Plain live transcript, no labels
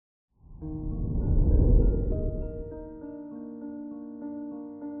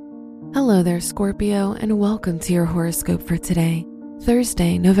Hello there, Scorpio, and welcome to your horoscope for today,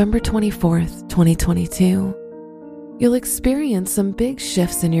 Thursday, November 24th, 2022. You'll experience some big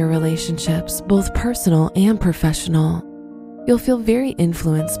shifts in your relationships, both personal and professional. You'll feel very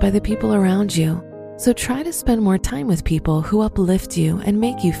influenced by the people around you, so try to spend more time with people who uplift you and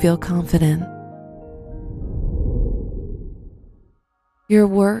make you feel confident. Your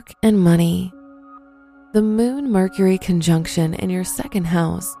work and money. The Moon-Mercury conjunction in your second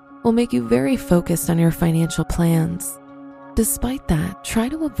house will make you very focused on your financial plans. Despite that, try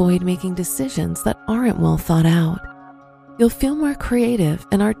to avoid making decisions that aren't well thought out. You'll feel more creative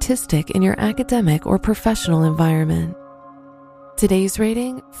and artistic in your academic or professional environment. Today's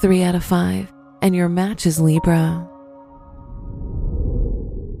rating, 3 out of 5, and your match is Libra.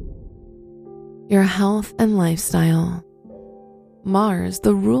 Your health and lifestyle. Mars,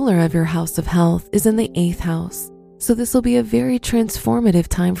 the ruler of your house of health, is in the 8th house, so this will be a very transformative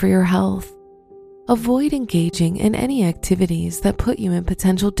time for your health. Avoid engaging in any activities that put you in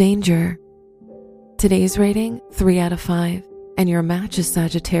potential danger. Today's rating, 3 out of 5, and your match is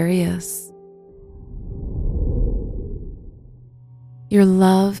Sagittarius. Your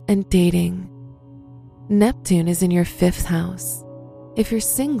love and dating. Neptune is in your 5th house. If you're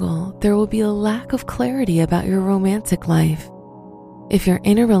single, there will be a lack of clarity about your romantic life. If you're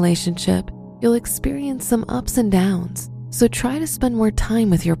in a relationship, you'll experience some ups and downs, so try to spend more time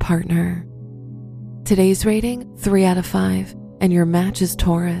with your partner. Today's rating, 3 out of 5, and your match is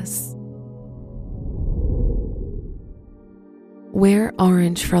Taurus. Wear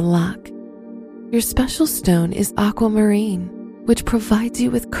orange for luck. Your special stone is aquamarine, which provides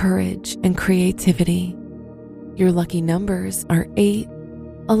you with courage and creativity. Your lucky numbers are 8,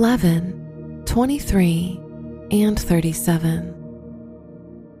 11, 23, and 37.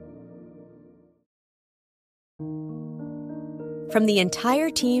 From the entire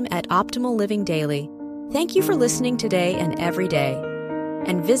team at Optimal Living Daily, thank you for listening today and every day.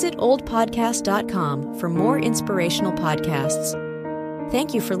 And visit oldpodcast.com for more inspirational podcasts.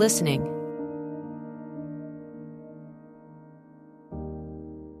 Thank you for listening.